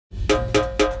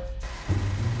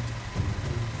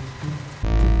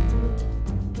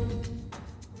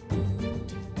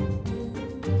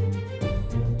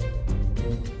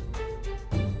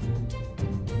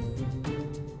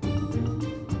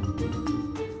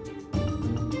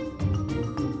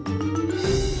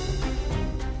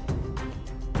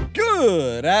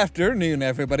Good afternoon,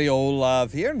 everybody.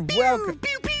 Ollamh here, and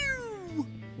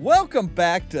welcome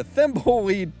back to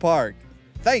Thimbleweed Park.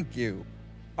 Thank you.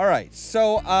 All right,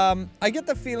 so I get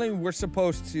the feeling we're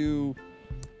supposed to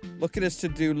look at his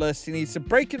to-do list. He needs to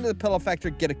break into the pillow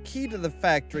factory, get a key to the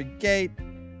factory gate,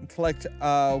 and collect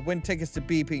win tickets to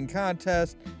beeping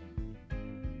contest.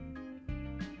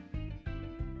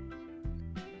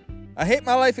 I hate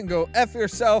my life and go F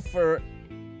yourself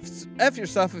if you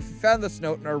found this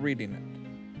note and are reading it.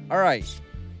 All right.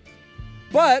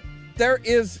 But there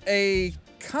is a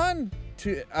It's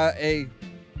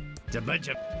a bunch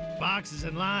of boxes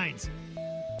and lines.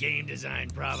 Game design,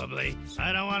 probably.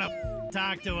 I don't want to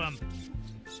talk to him.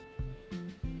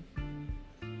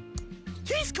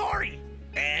 He's Corey.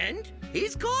 And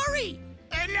he's Corey.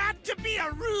 And not to be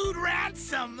a rude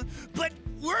ransom, but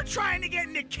we're trying to get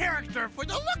into character for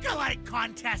the look-alike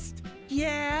contest.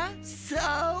 Yeah,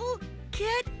 so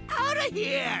get out of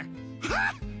here.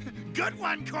 Good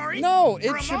one, Corey. No, it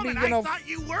for a should moment, be, I thought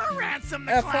you were Ransom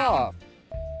the F Clown. off.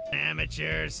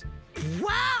 Amateurs.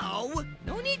 Wow!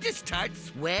 No need to start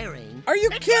swearing. Are you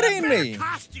And kidding get a better me?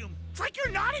 costume. It's like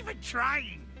you're not even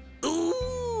trying.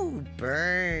 Ooh,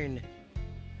 burn.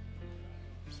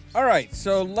 All right,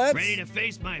 so let's... Ready to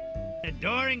face my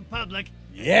adoring public.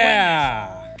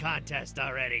 Yeah! Contest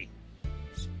already.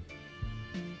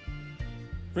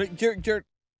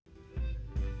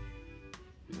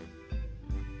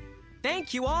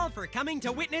 Thank you all for coming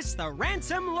to witness the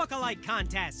Ransom Lookalike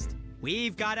Contest.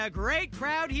 We've got a great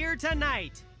crowd here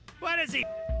tonight. What is he,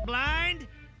 blind?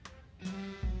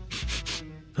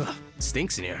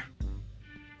 Stinks in here.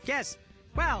 Yes,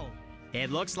 well,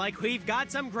 it looks like we've got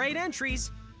some great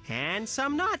entries and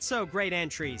some not so great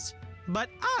entries. But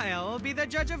I'll be the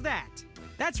judge of that.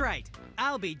 That's right,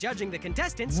 I'll be judging the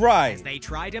contestants as they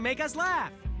try to make us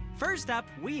laugh. First up,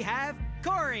 we have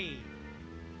Corey.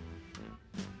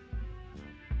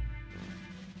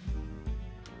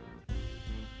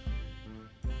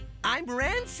 I'm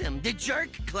Ransom, the jerk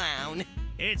clown.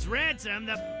 It's Ransom,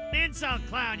 the insult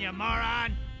clown, you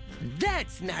moron.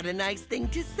 That's not a nice thing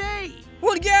to say.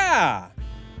 Well, yeah!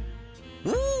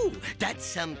 Ooh, that's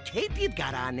some cape you've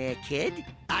got on there, kid.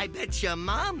 I bet your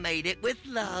mom made it with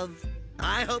love.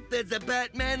 I hope there's a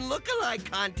Batman look-alike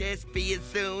contest for you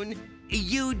soon.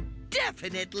 You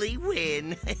definitely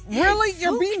win. Really?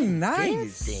 You're So being nice.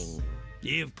 convincing.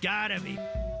 You've gotta be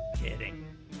kidding.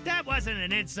 That wasn't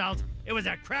an insult. It was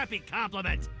a crappy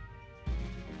compliment.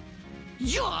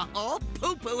 You're all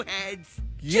poo-poo heads.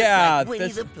 Yeah, Just like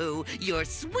Winnie the Pooh, you're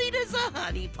sweet as a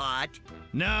honey pot.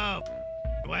 No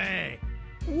way.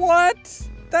 What?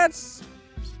 That's...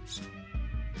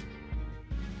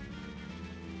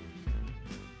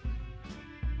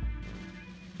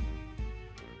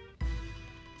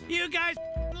 You guys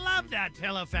love that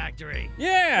pillow factory.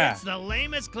 Yeah! It's the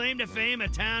lamest claim to fame a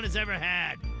town has ever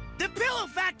had. The Pillow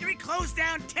Factory closed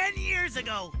down 10 years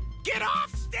ago. Get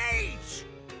off stage!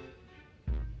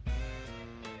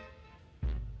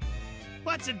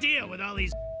 What's the deal with all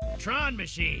these Tron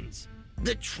machines?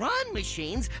 The Tron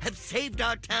machines have saved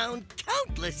our town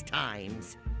countless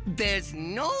times. There's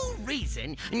no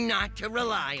reason not to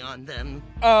rely on them.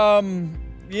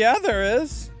 Yeah, there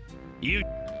is. You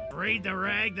read the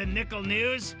rag, the Nickel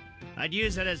News? I'd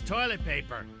use it as toilet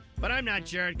paper, but I'm not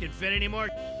sure it could fit any more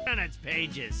on its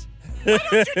pages. Why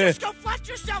don't you just go flush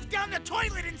yourself down the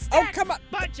toilet instead? Oh, come on.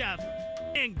 Bunch of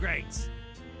ingrates.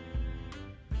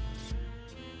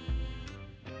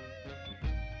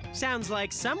 Sounds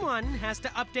like someone has to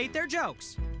update their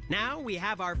jokes. Now we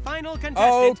have our final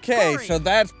contestant, Okay, Corey. so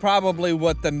that's probably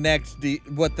what the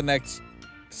next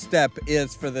step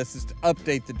is for this, is to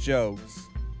update the jokes.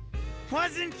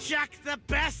 Wasn't Chuck the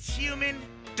best human?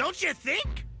 Don't you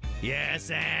think? Yes,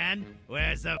 and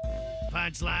where's the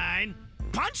punchline?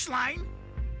 Punchline?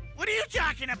 What are you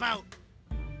talking about?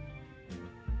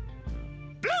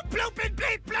 Bloop, bloop, and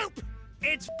bleep, bloop!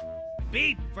 It's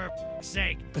beep, for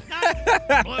sake, not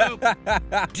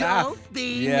bloop. Don't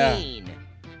be Yeah. mean.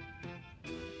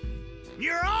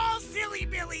 You're all silly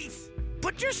billies,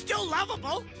 but you're still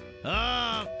lovable.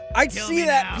 Oh, I kill see me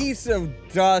that now. piece of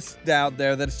dust down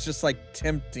there that's just like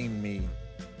tempting me.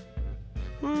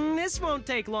 This won't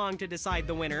take long to decide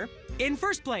the winner. In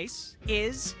first place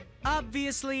is,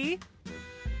 obviously,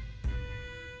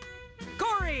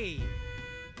 Corey.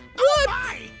 Oh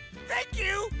my! Thank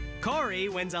you! Corey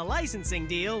wins a licensing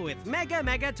deal with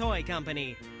Mega Toy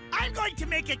Company. I'm going to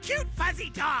make a cute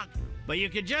fuzzy dog. But you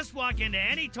could just walk into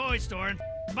any toy store and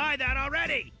buy that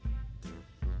already.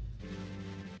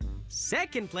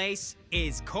 Second place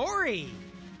is Corey.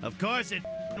 Of course it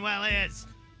well is.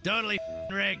 Totally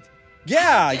rigged.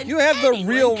 Yeah, Can you have the anyone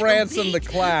real Ransom the compete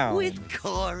Clown. with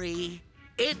Corey?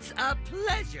 It's a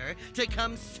pleasure to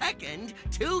come second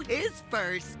to his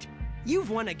first. You've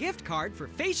won a gift card for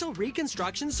facial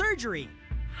reconstruction surgery.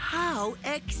 How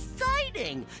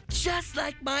exciting! Just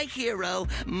like my hero,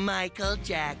 Michael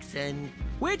Jackson.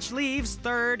 Which leaves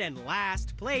third and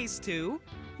last place to...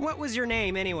 What was your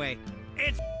name anyway?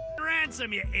 It's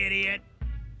Ransom, you idiot.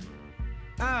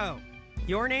 Oh,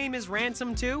 your name is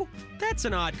Ransom too? That's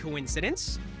an odd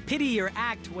coincidence. Pity your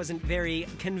act wasn't very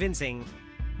convincing.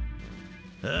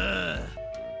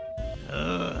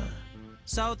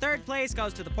 So third place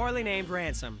goes to the poorly named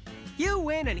Ransom. You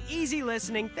win an easy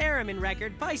listening theremin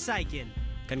record by Sykin.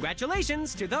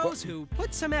 Congratulations to those who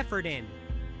put some effort in.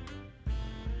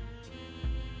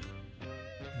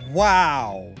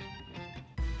 Wow.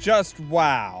 Just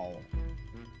wow.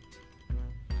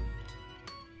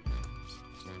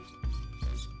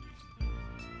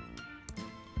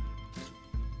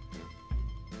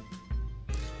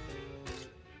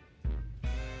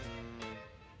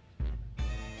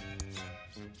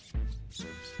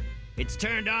 It's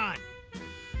turned on.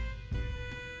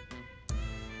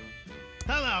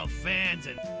 Hello, fans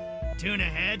and tuna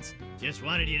heads. Just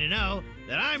wanted you to know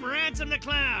that I'm Ransom the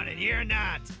Clown and you're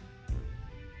not.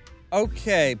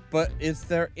 Okay, but is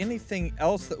there anything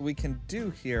else that we can do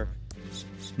here?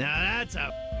 Now that's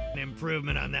a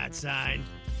improvement on that sign.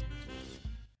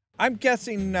 I'm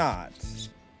guessing not.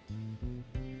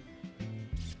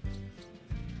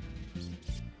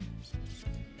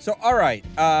 So, all right.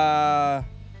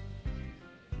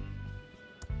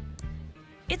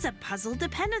 It's a puzzle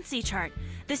dependency chart,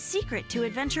 the secret to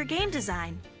adventure game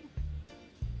design.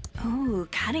 Ooh,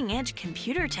 cutting-edge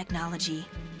computer technology.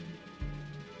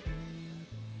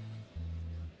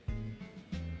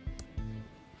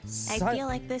 I feel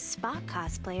like this Spock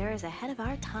cosplayer is ahead of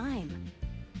our time.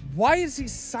 Why is he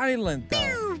silent,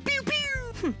 though? Pew, pew,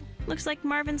 pew. Looks like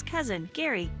Marvin's cousin,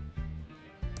 Gary.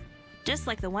 Just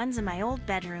like the ones in my old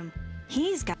bedroom.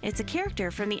 It's a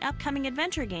character from the upcoming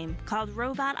adventure game called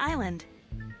Robot Island.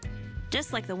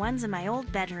 Just like the ones in my old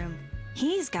bedroom.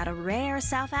 He's got a rare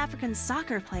South African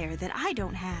soccer player that I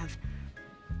don't have.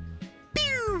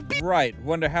 Right.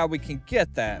 Wonder how we can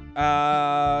get that.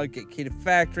 Get key to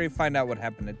factory, find out what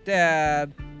happened to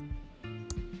Dad.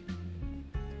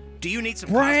 Do you need some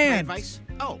cosplay Brand. advice?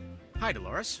 Oh, hi,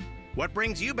 Dolores. What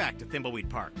brings you back to Thimbleweed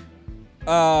Park?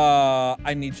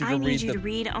 I need you to I read need you the... to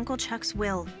read Uncle Chuck's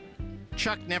will.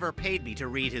 Chuck never paid me to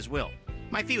read his will.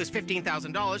 My fee was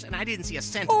 $15,000, and I didn't see a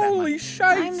cent of that Holy money.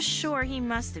 shite! I'm sure he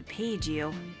must have paid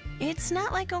you. It's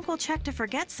not like Uncle Chuck to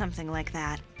forget something like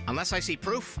that. Unless I see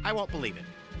proof, I won't believe it.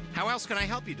 How else can I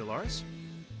help you, Dolores?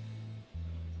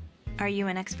 Are you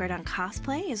an expert on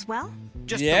cosplay as well?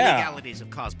 Just Yeah. the legalities of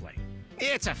cosplay.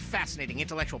 It's a fascinating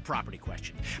intellectual property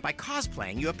question. By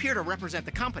cosplaying, you appear to represent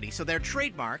the company, so their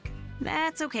trademark...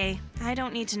 That's okay. I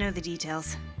don't need to know the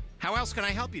details. How else can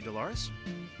I help you, Dolores?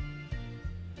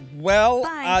 Well,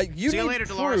 Bye. you See you need later,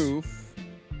 Dolores. proof.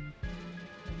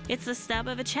 It's the stub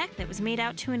of a check that was made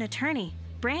out to an attorney.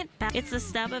 It's the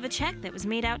stub of a check that was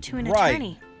made out to an Right.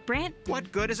 attorney.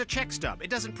 What good is a check stub? It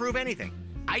doesn't prove anything.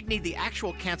 I'd need the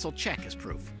actual canceled check as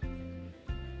proof.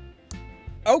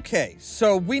 Okay,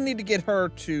 so we need to get her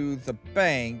to the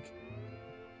bank.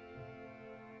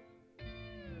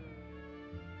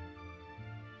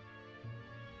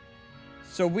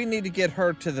 So we need to get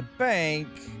her to the bank.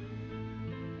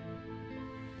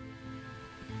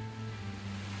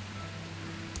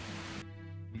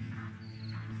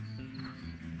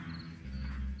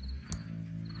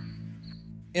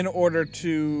 In order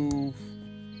to...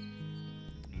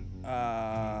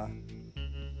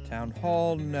 Town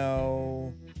hall,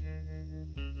 no.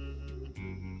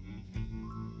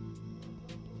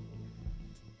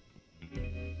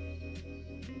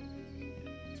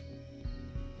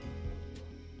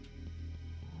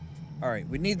 All right,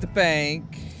 we need the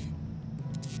bank.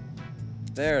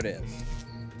 There it is.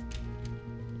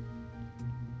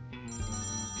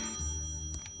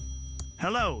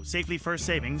 Hello, Safely First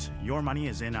Savings. Your money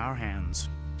is in our hands.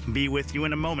 Be with you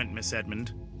in a moment, Miss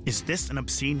Edmond. Is this an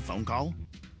obscene phone call?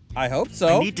 I hope so.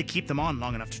 I need to keep them on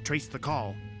long enough to trace the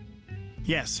call.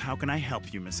 Yes, how can I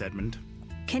help you, Miss Edmond?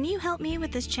 Can you help me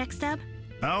with this check stub?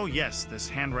 Oh, yes, this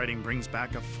handwriting brings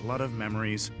back a flood of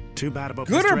memories. Too bad about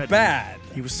Good Mr. or Edmond. bad?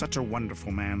 He was such a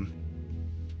wonderful man.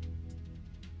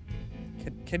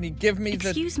 Can you give me the...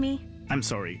 Excuse me. I'm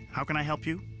sorry. How can I help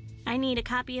you? I need a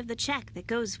copy of the check that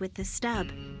goes with the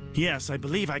stub. Yes, I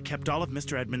believe I kept all of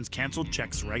Mr. Edmund's canceled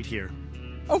checks right here.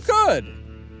 Oh, good.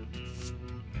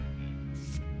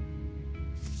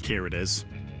 Here it is.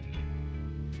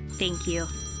 Thank you.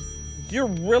 You're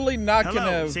really not Hello,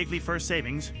 gonna... Safely First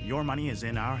Savings. Your money is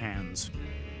in our hands.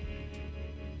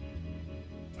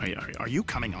 Are you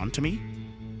coming on to me?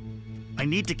 I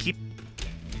need to keep...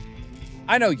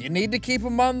 I know, you need to keep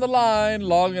him on the line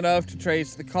long enough to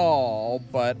trace the call,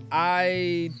 but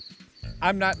I'm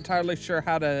not entirely sure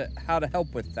how to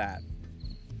help with that.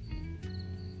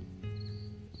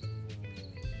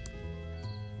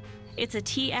 It's a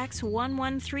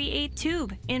TX1138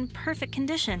 tube in perfect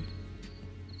condition.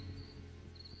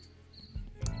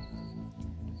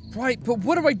 Right, but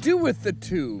what do I do with the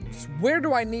tubes? Where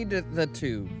do I need the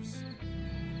tubes?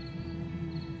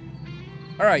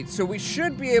 All right, so we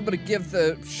should be able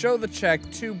to show the check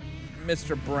to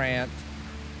Mr. Brandt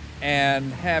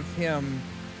and have him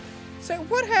say,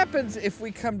 what happens if we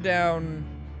come down?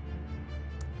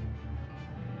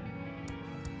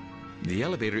 The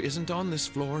elevator isn't on this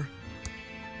floor.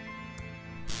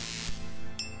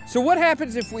 So what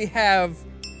happens if we have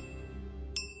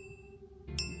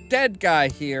dead guy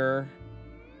here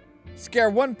scare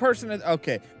one person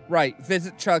okay, right,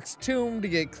 visit Chuck's tomb to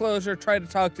get closure, try to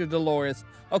talk to Dolores.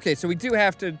 Okay, so we do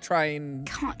have to try and...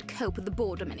 Can't cope with the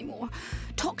boredom anymore.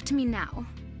 Talk to me now.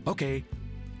 Okay.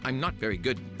 I'm not very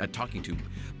good at talking to,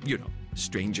 you know,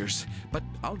 strangers, but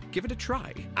I'll give it a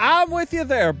try. I'm with you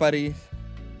there, buddy.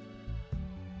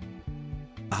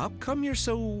 How come you're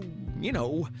so, you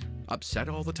know, upset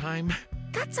all the time?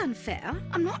 That's unfair.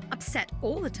 I'm not upset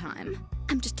all the time.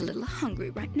 I'm just a little hungry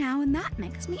right now, and that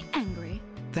makes me angry.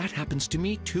 That happens to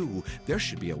me too. There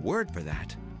should be a word for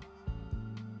that.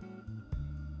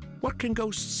 What can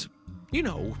ghosts, you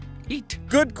know, eat?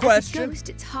 Good question. As a ghost,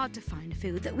 it's hard to find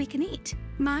food that we can eat.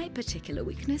 My particular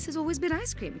weakness has always been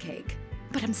ice cream cake.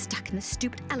 But I'm stuck in this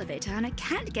stupid elevator and I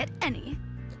can't get any.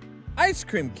 Ice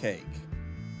cream cake.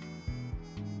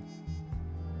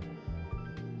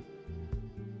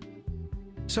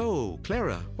 So,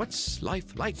 Clara, what's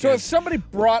life like? So if somebody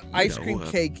brought ice know, cream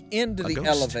cake into the ghost?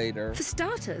 elevator... For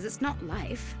starters, it's not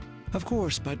life. Of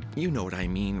course, but you know what I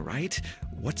mean, right?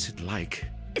 What's it like?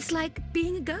 It's like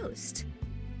being a ghost.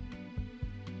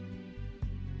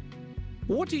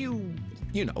 What do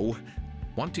you know,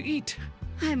 want to eat?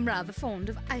 I'm rather fond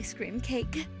of ice cream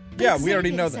cake. Yeah, But we already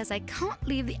Xavier know that. says I can't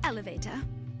leave the elevator.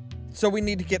 So we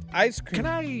need to get ice cream. Can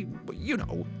I, you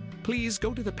know, please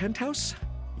go to the penthouse?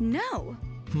 No.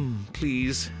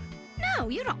 Please. No,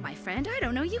 you're not my friend. I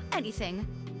don't know you anything.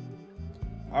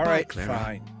 All right, Clara.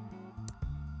 fine.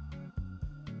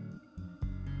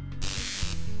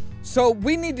 So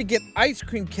we need to get ice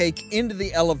cream cake into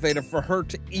the elevator for her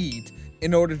to eat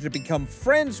in order to become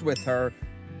friends with her.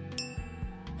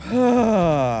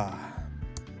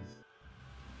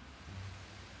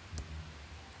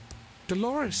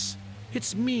 Dolores,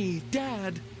 it's me,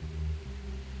 Dad.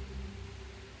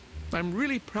 I'm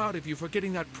really proud of you for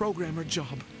getting that programmer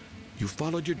job. You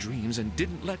followed your dreams and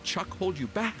didn't let Chuck hold you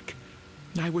back.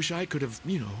 I wish I could have,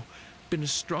 you know, been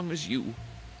as strong as you.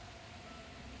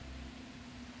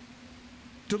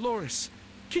 Dolores,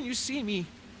 can you see me?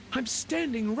 I'm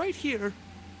standing right here.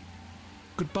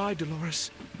 Goodbye,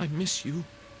 Dolores. I miss you.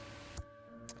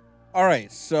 All right,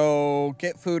 so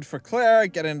get food for Claire,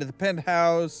 get into the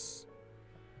penthouse.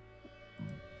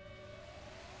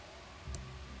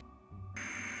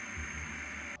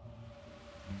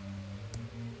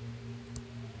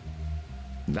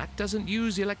 That doesn't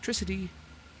use electricity.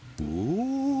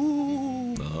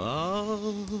 Ooh.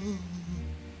 Oh.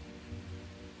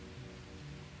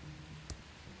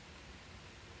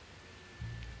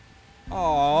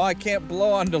 Oh, I can't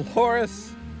blow on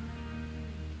Dolores.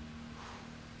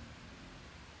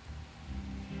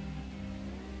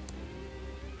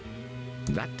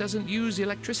 That doesn't use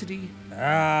electricity.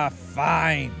 Ah,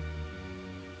 fine.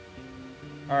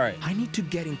 All right. I need to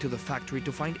get into the factory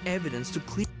to find evidence to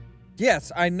clear.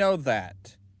 Yes, I know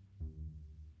that.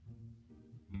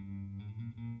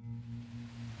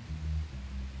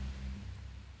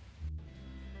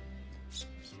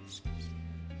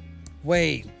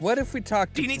 Wait, what if we talk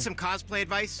to... Do you need some cosplay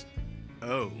advice?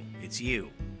 Oh, it's you.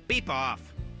 Beep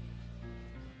off.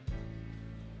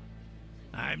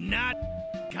 I'm not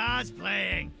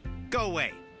cosplaying. Go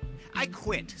away. I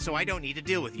quit, so I don't need to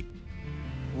deal with you.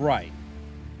 Right.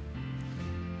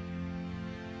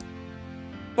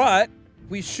 But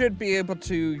we should be able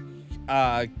to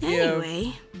give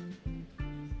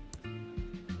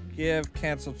Give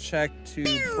cancel check to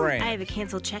Brain. I have a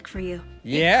cancel check for you.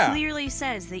 Yeah. It clearly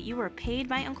says that you were paid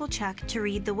by Uncle Chuck to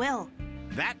read the will.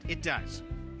 That it does.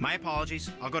 My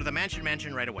apologies. I'll go to the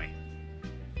mansion right away.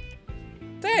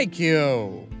 Thank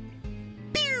you.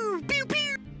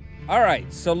 All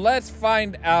right, so let's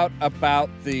find out about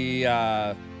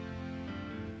the,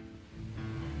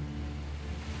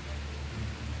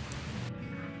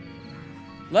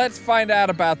 Let's find out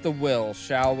about the will,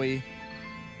 shall we?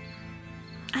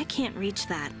 I can't reach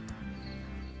that.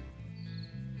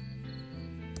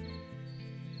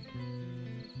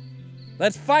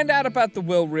 Let's find out about the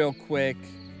will real quick.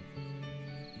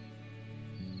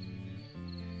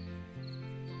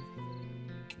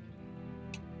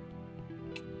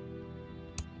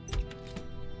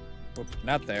 Whoop,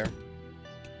 not there.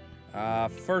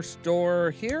 First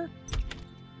door here?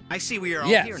 I see we are all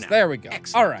Yes, here now. there we go.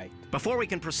 Excellent. All right. Before we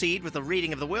can proceed with the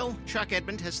reading of the will, Chuck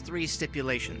Edmund has 3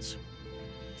 stipulations.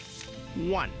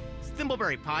 1.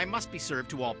 Thimbleberry pie must be served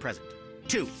to all present.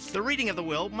 2. The reading of the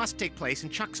will must take place in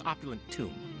Chuck's opulent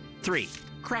tomb. 3.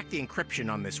 Crack the encryption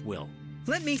on this will.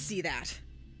 Let me see that.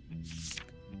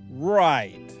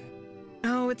 Right.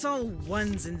 Oh, it's all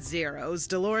ones and zeros.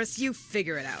 Dolores, you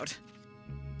figure it out.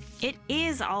 It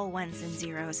is all ones and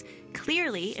zeros.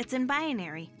 Clearly, it's in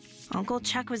binary. Uncle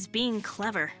Chuck was being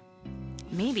clever.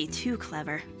 Maybe too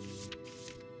clever.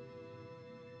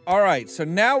 All right, so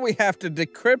now we have to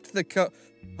decrypt the code.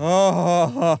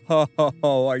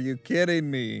 Oh, are you kidding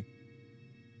me?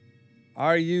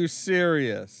 Are you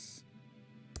serious?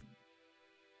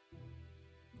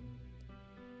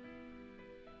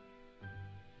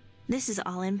 This is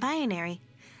all in binary.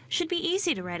 Should be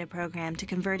easy to write a program to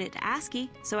convert it to ASCII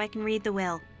so I can read the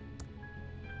will.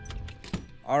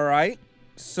 All right,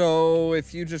 so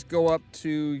if you just go up to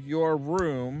your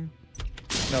room.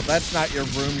 No, that's not your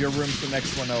room. Your room's the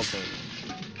next one over.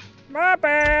 My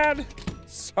bad.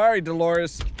 Sorry,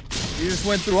 Dolores. You just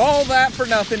went through all that for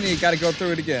nothing and you gotta go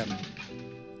through it again.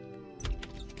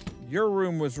 Your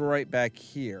room was right back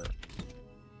here.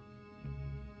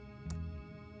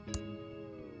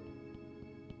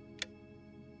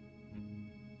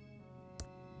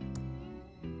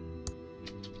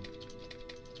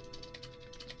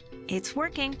 It's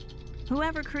working.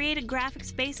 Whoever created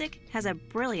Graphics Basic has a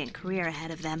brilliant career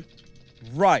ahead of them.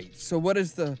 Right, so what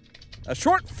is a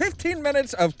short 15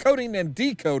 minutes of coding and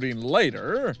decoding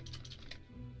later.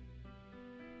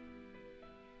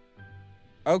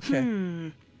 Okay.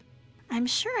 I'm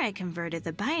sure I converted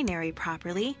the binary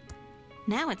properly.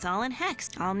 Now it's all in hex.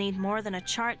 I'll need more than a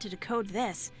chart to decode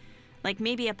this. Like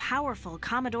maybe a powerful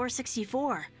Commodore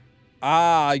 64.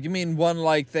 Ah, you mean one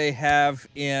like they have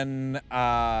in,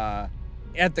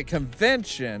 at the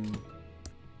convention.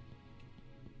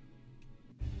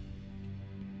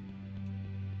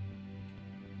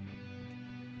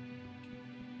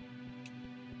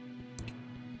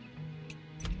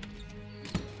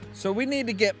 So we need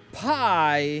to get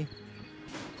Pi.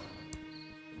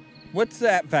 What's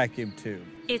that vacuum tube?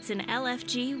 It's an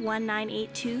LFG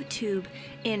 1982 tube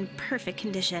in perfect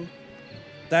condition.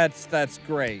 That's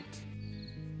great.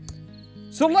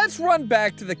 So let's run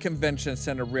back to the convention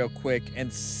center real quick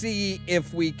and see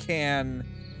if we can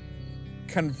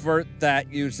convert that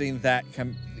using their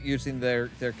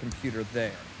computer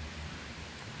there.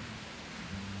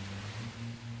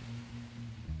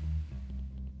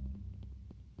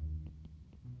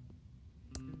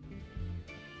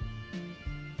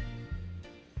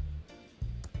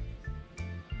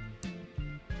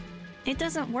 It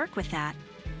doesn't work with that.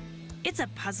 It's a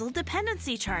puzzle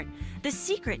dependency chart, the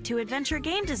secret to adventure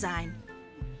game design.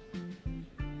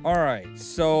 All right,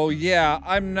 so yeah,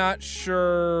 I'm not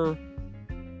sure.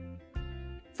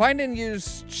 Find and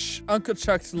use Uncle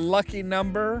Chuck's lucky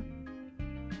number.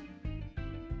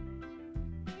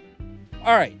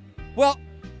 All right, well,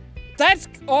 that's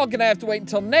all gonna have to wait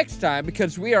until next time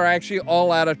because we are actually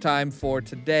all out of time for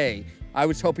today. I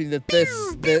was hoping that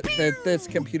this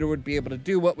computer would be able to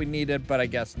do what we needed, but I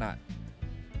guess not.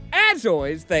 As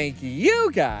always, thank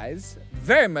you guys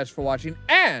very much for watching,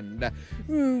 and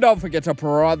don't forget to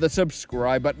prod the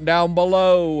subscribe button down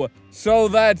below so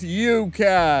that you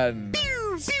can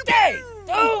stay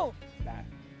tuned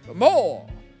for more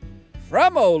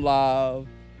from Ollamh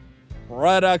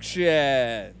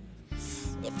Productions.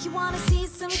 If you wanna see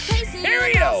some crazy,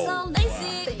 Cheerio! so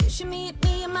lazy, then you should meet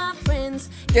me and my friends.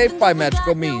 Gave by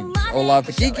magical means. Ollamh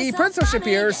the Geeky, Princess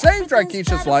Shapir, saved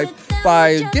Drakeisha's life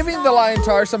by giving the Lion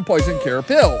Tar some poison cure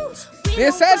pills. The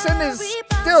assassin is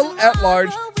still at large.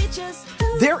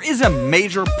 There is a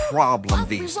major problem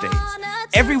these days.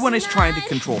 Everyone is trying to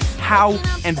control how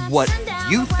and what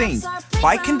you think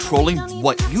by controlling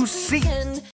what you see.